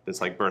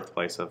this like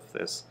birthplace of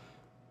this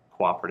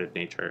cooperative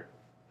nature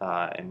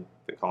in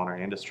the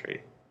culinary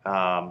industry.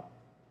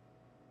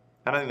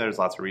 And I think there's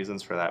lots of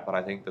reasons for that, but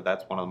I think that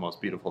that's one of the most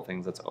beautiful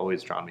things that's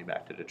always drawn me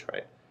back to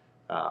Detroit.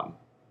 I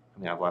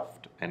mean, I've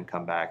left and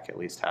come back at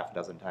least half a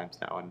dozen times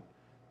now, and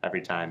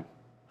every time,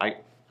 I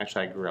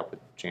grew up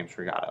with James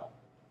Regato.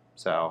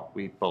 So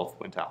we both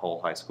went to Hull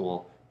High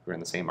School. We were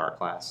in the same art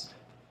class.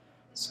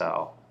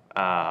 So,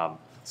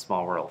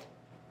 small world.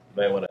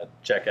 You might want to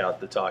check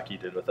out the talk he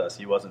did with us.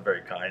 He wasn't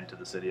very kind to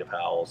the city of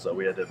Howell, so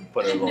we had to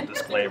put a little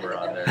disclaimer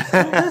on there.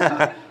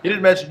 So, he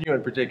didn't mention you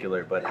in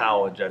particular, but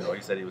Howell in general.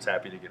 He said he was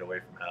happy to get away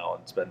from Howell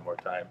and spend more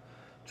time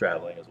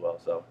traveling as well.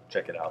 So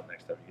check it out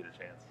next time you get a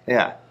chance.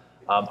 Yeah.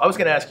 I was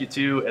going to ask you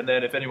too, and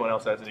then if anyone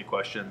else has any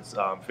questions,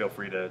 feel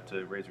free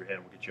to raise your hand.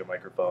 We'll get you a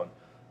microphone.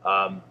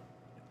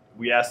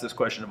 We asked this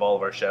question of all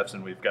of our chefs,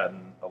 and we've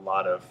gotten a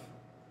lot of,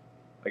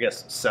 I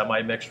guess,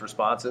 semi-mixed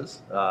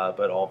responses,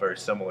 but all very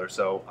similar.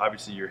 So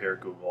obviously you're here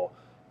at Google.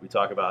 We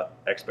talk about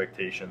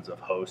expectations of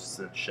hosts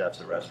and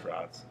chefs at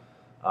restaurants.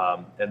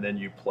 And then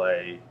you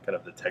play kind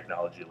of the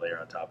technology layer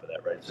on top of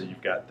that, right? So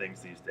you've got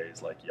things these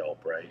days like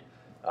Yelp, right?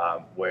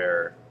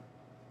 Where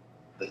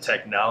the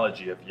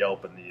technology of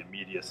Yelp and the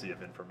immediacy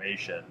of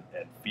information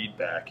and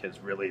feedback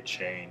has really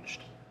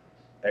changed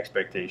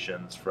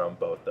expectations from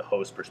both the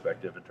host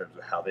perspective in terms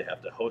of how they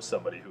have to host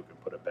somebody who can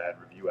put a bad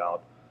review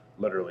out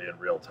literally in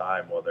real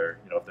time while they're,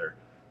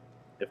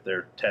 if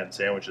their 10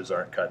 sandwiches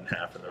aren't cut in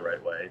half in the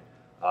right way,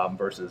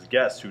 versus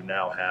guests who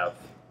now have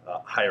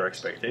higher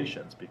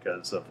expectations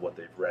because of what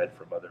they've read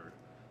from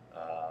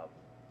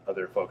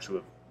other folks who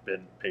have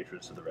been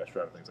patrons to the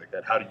restaurant and things like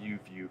that. How do you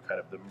view kind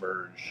of the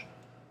merge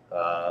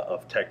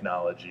of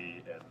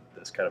technology and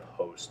this kind of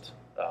host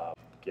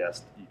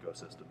guest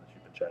ecosystem that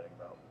you've been chatting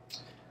about?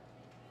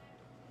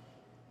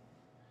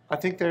 I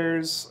think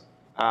there's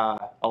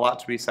a lot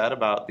to be said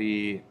about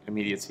the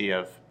immediacy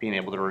of being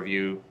able to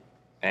review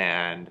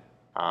and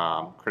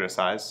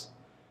criticize.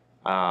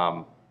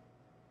 I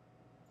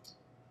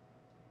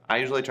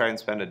usually try and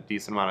spend a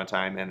decent amount of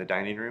time in the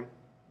dining room,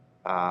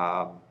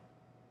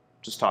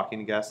 just talking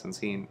to guests and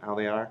seeing how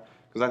they are,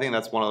 because I think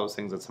that's one of those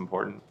things that's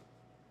important.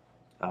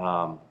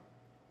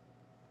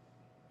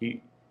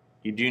 You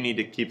do need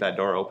to keep that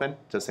door open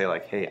to say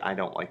like, hey, I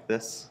don't like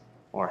this,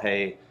 or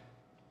hey,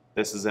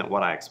 this isn't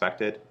what I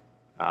expected.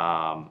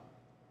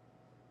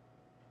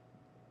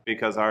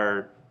 Because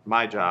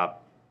my job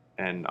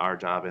and our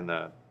job in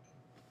the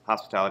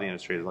hospitality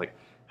industry is like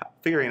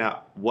figuring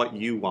out what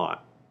you want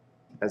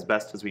as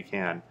best as we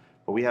can,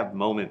 but we have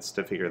moments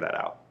to figure that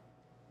out.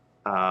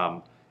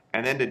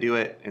 And then to do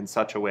it in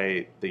such a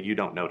way that you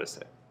don't notice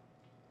it.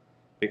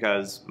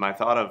 Because my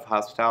thought of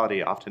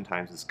hospitality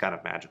oftentimes is kind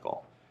of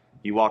magical.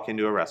 You walk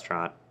into a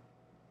restaurant,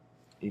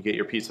 you get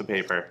your piece of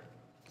paper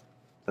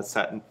that's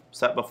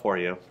set before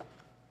you.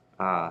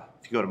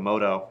 If you go to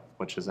Moto,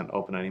 which isn't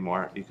open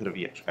anymore, you could have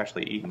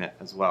actually eaten it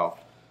as well.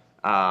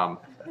 But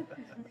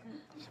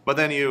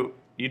then you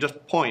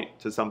just point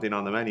to something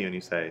on the menu and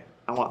you say,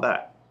 I want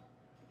that.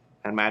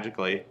 And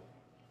magically,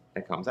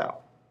 it comes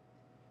out.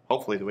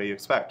 Hopefully the way you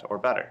expect, or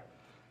better.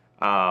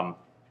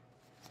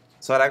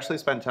 So I'd actually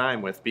spend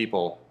time with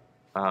people.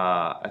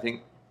 I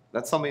think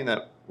that's something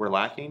that we're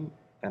lacking.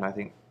 And I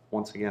think,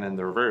 once again, in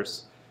the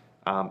reverse,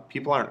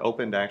 people aren't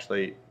open to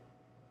actually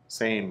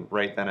saying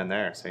right then and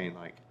there, saying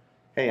like,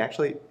 hey,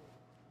 actually,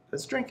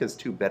 this drink is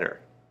too bitter.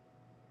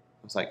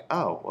 It's like,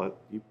 oh, well,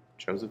 you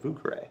chose a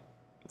Vucare.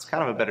 It's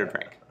kind of a bitter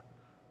drink.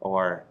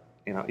 Or,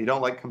 you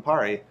don't like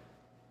Campari,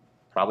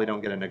 probably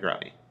don't get a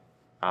Negroni.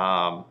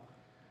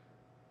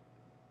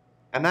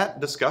 And that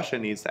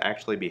discussion needs to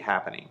actually be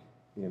happening,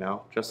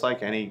 just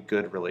like any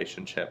good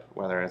relationship,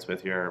 whether it's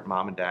with your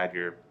mom and dad,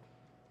 your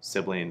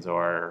siblings,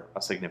 or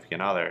a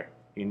significant other,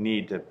 you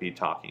need to be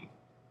talking.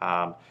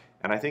 And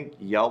I think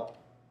Yelp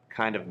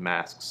kind of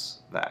masks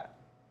that,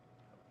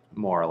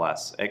 more or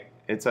less.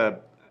 It's the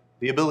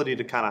ability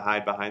to kind of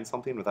hide behind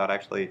something without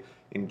actually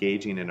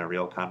engaging in a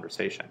real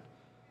conversation.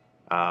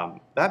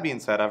 That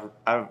being said,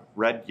 I've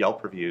read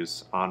Yelp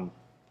reviews on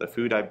the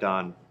food I've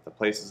done, the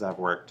places I've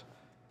worked,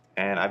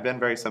 and I've been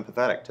very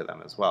sympathetic to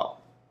them as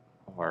well.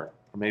 Or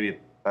maybe a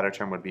better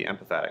term would be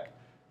empathetic.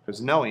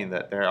 Because knowing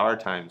that there are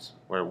times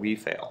where we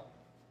fail,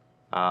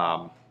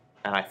 and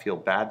I feel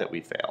bad that we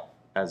fail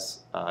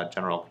as a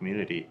general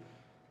community,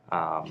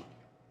 and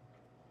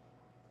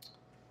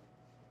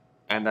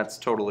that's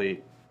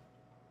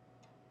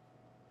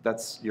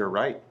your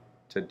right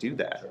to do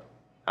that.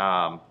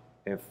 Sure.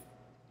 If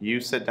you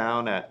sit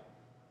down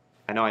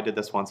I know I did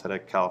this once at a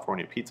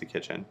California pizza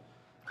kitchen.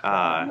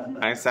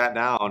 I sat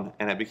down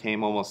and it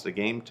became almost a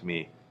game to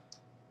me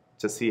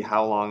to see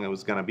how long it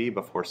was going to be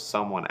before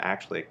someone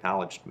actually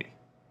acknowledged me.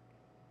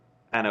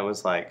 And it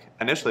was like,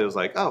 initially it was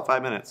like, oh,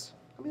 5 minutes.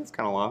 I mean, it's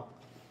kind of long.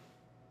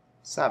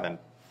 7,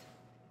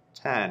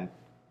 10.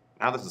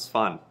 Now this is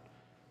fun.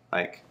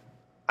 Like,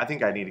 I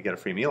think I need to get a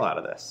free meal out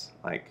of this.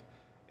 Like,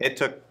 it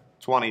took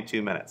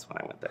 22 minutes when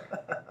I went there.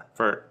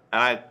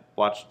 And I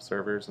watched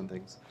servers and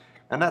things.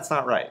 And that's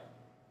not right.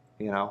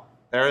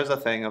 There is a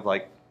thing of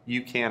like,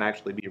 you can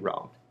actually be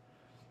wrong.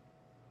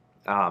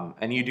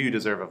 And you do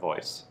deserve a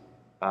voice.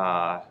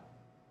 But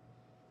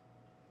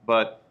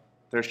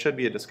there should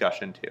be a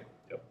discussion too.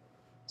 Yep.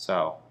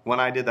 So when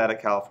I did that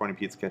at California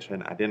Pizza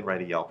Kitchen, I didn't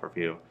write a Yelp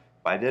review,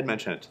 but I did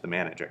mention it to the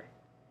manager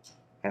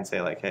and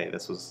say like, hey,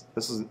 this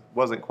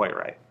wasn't quite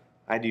right.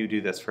 I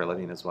do this for a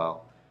living as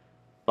well,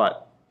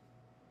 but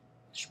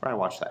you should probably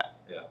watch that.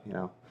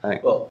 Yeah. I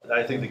think. Well,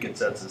 I think the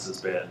consensus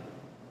has been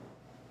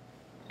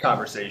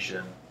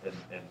conversation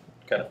and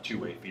kind of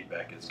two-way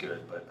feedback is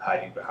good, but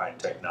hiding behind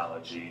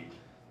technology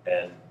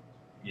and,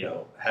 you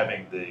know,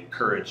 having the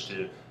courage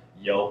to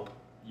Yelp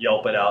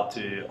it out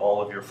to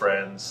all of your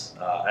friends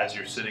as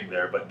you're sitting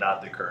there, but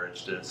not the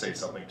courage to say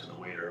something to the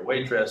waiter or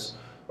waitress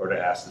or to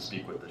ask to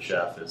speak with the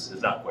chef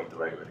is not quite the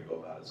right way to go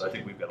about it. So I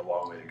think we've got a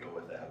long way to go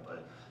with that,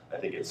 but I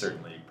think it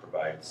certainly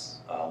provides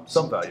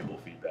some valuable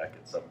feedback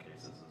in some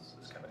cases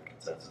is kind of the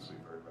consensus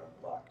we've heard around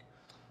the block.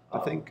 I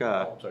think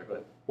sorry, go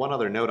ahead. one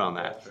other note on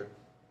that. Yeah, sure.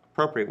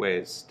 Appropriate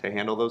ways to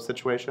handle those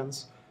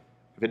situations.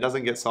 If it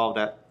doesn't get solved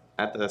at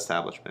the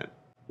establishment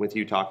with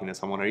you talking to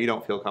someone or you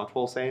don't feel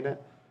comfortable saying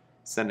it,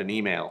 send an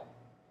email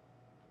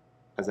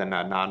as in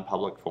a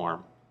non-public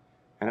form.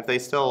 And if they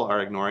still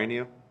are ignoring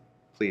you,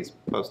 please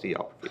post a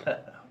Yelp review.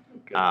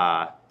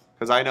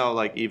 Because I know,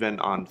 like, even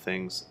on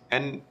things,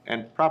 and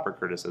proper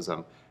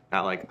criticism,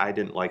 not like, I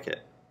didn't like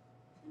it.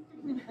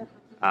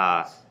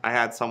 I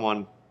had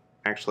someone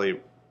actually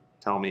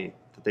tell me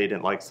that they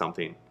didn't like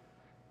something,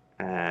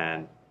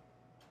 and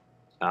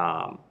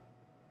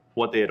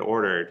what they had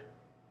ordered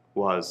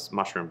was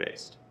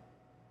mushroom-based.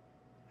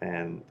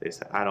 And they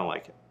said, I don't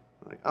like it.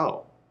 I'm like,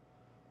 oh,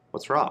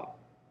 what's wrong?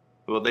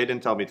 Well, they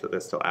didn't tell me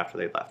this till after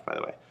they left, by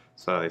the way.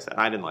 So they said,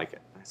 I didn't like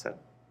it. I said,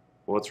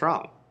 well, what's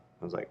wrong?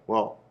 I was like,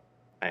 well,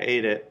 I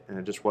ate it and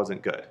it just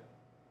wasn't good.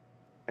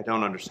 I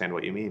don't understand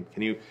what you mean.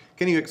 Can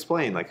you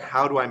explain, like,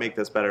 how do I make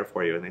this better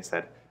for you? And they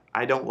said,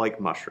 I don't like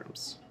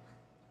mushrooms.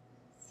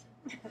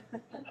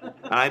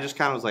 And I just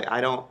kind of was like,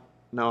 I don't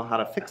know how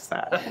to fix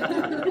that.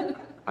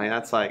 I mean,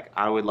 that's like,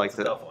 I would like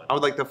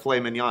the filet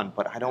mignon,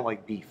 but I don't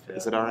like beef. Yeah.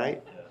 Is it all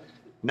right? Yeah.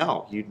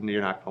 No,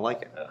 you're not gonna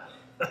like it.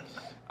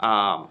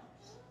 Yeah.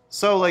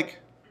 So like,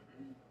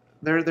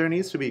 there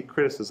needs to be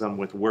criticism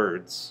with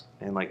words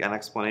and like an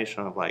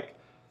explanation of like,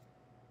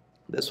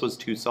 this was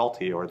too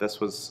salty, or this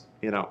was,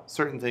 you know,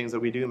 certain things that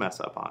we do mess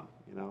up on.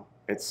 You know,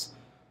 it's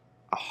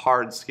a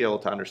hard skill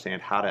to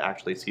understand how to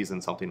actually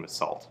season something with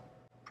salt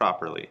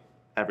properly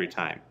every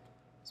time,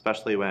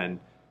 especially when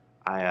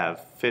I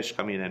have fish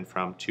coming in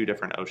from 2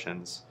 different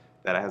oceans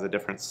that has a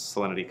different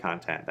salinity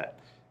content. That,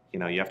 you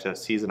know, you have to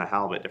season a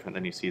halibut different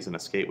than you season a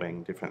skate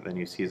wing, different than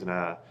you season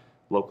a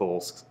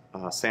local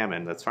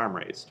salmon that's farm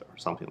raised or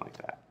something like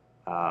that.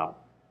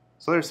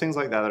 So there's things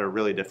like that that are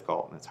really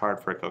difficult, and it's hard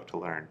for a cook to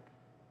learn.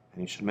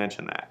 And you should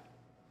mention that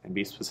and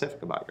be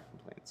specific about your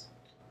complaints.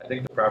 I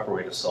think the proper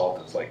way to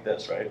salt is like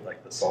this, right?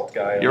 Like the salt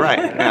guy. You're right,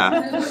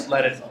 yeah. Just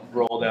let it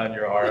roll down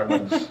your arm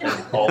and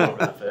all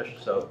over the fish.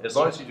 So as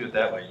long as you do it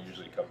that way, it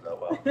usually comes out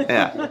well.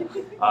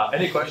 Yeah.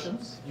 Any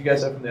questions you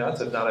guys have from the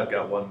audience? If not, I've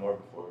got one more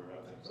before we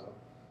wrap things up.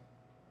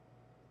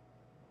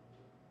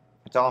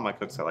 I tell all my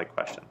cooks I like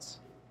questions.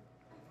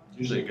 It's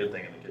usually a good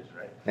thing in the kitchen,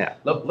 right? Yeah.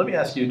 Let me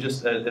ask you,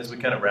 just as we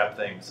kind of wrap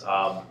things,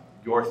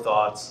 your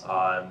thoughts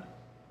on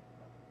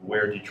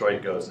where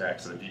Detroit goes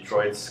next. So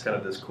Detroit's kind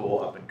of this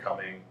cool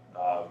up-and-coming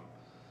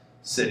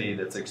city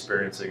that's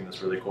experiencing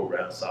this really cool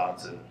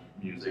renaissance in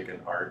music and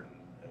art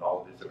and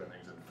all of these different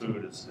things. And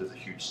food is a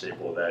huge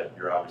staple of that.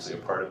 You're obviously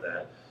a part of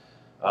that.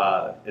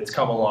 It's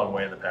come a long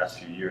way in the past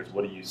few years.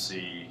 What do you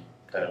see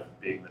kind of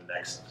being the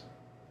next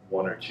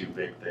 1 or 2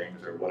 big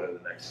things, or what do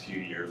the next few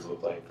years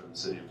look like for the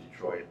city of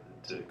Detroit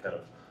to kind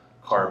of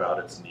carve out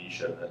its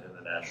niche in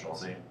the national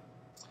scene?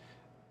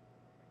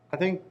 I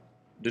think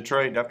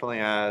Detroit definitely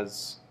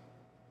has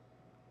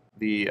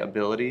the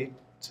ability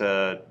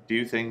to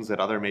do things that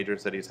other major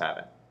cities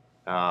haven't.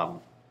 It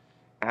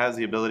has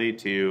the ability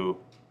to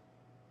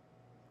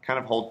kind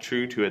of hold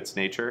true to its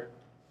nature,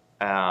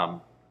 and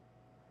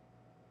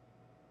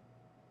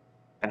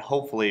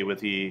hopefully with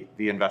the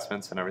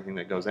investments and everything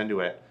that goes into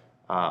it,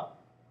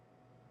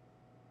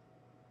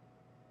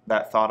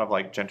 that thought of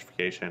like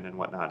gentrification and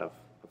whatnot, of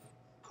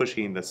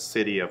pushing the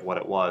city of what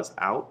it was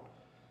out,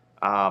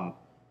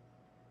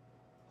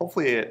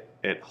 hopefully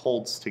it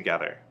holds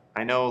together.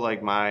 I know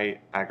like my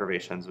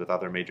aggravations with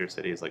other major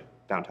cities like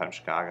downtown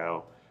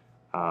Chicago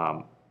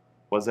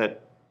was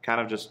that kind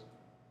of just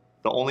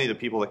the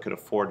people that could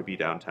afford to be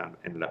downtown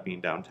ended up being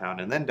downtown,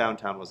 and then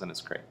downtown wasn't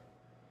as great.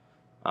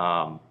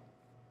 I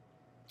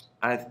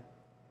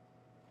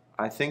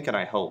think and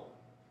I hope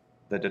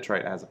that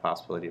Detroit has a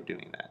possibility of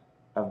doing that,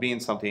 of being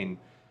something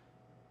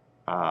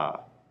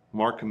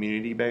more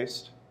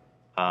community-based,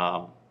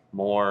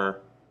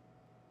 more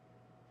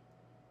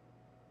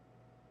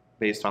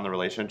based on the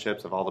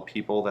relationships of all the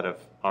people that have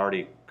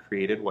already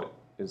created what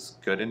is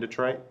good in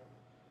Detroit.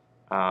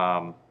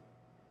 And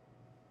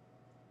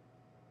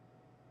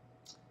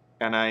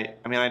I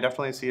mean, I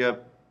definitely see a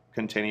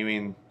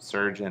continuing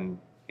surge in,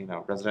 you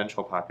know,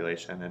 residential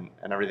population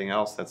and everything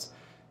else that's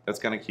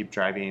going to keep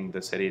driving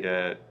the city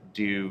to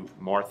do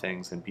more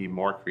things and be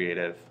more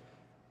creative.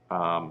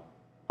 A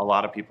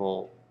lot of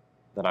people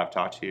that I've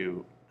talked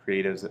to,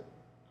 creatives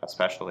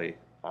especially,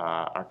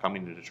 are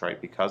coming to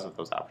Detroit because of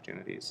those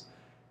opportunities.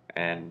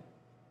 And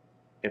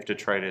if the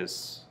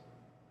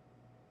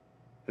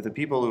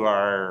people who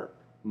are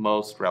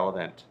most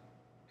relevant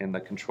in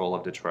the control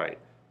of Detroit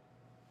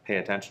pay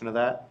attention to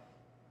that,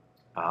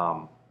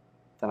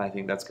 then I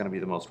think that's going to be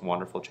the most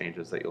wonderful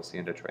changes that you'll see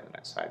in Detroit in the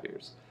next 5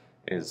 years.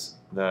 is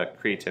the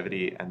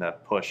creativity and the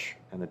push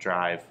and the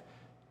drive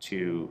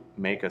to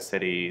make a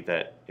city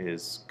that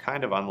is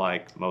kind of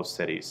unlike most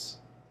cities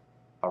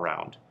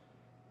around.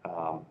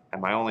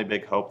 And my only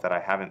big hope that I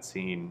haven't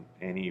seen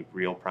any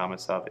real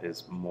promise of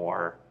is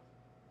more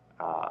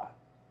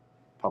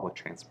public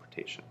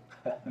transportation.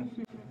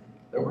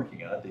 They're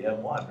working on it, the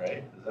M1,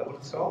 right? Is that what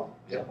it's called?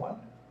 The M1?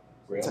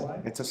 Rail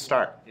line? It's a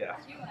start. Yeah.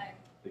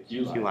 The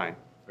Q line.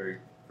 Very,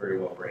 very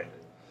well branded.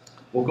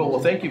 Well, cool. Well,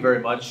 thank you very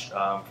much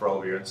for all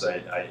of your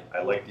insight.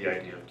 I like the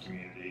idea of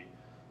community.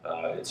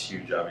 It's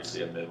huge,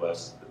 obviously, in the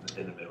Midwest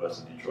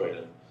and Detroit.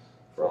 And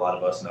for a lot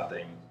of us,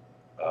 nothing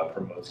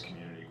promotes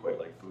community quite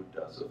like food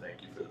does. So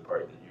thank you for the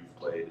part that you've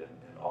played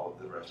in all of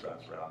the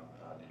restaurants around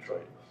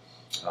Detroit.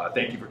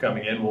 Thank you for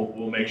coming in.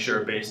 We'll make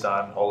sure, based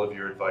on all of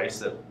your advice,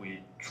 that we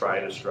try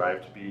to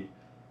strive to be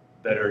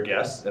better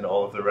guests in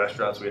all of the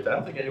restaurants we have. I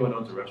don't think anyone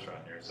owns a restaurant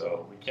here,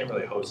 so we can't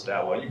really host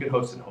that well. You can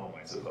host at home,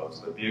 I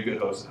suppose, but be a good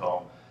host at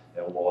home,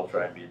 and we'll all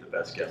try and be the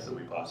best guests that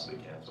we possibly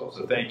can as well.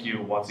 So thank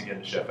you once again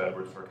to Chef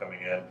Edwards for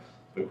coming in.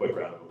 A quick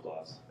round of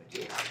applause.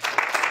 Thank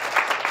you.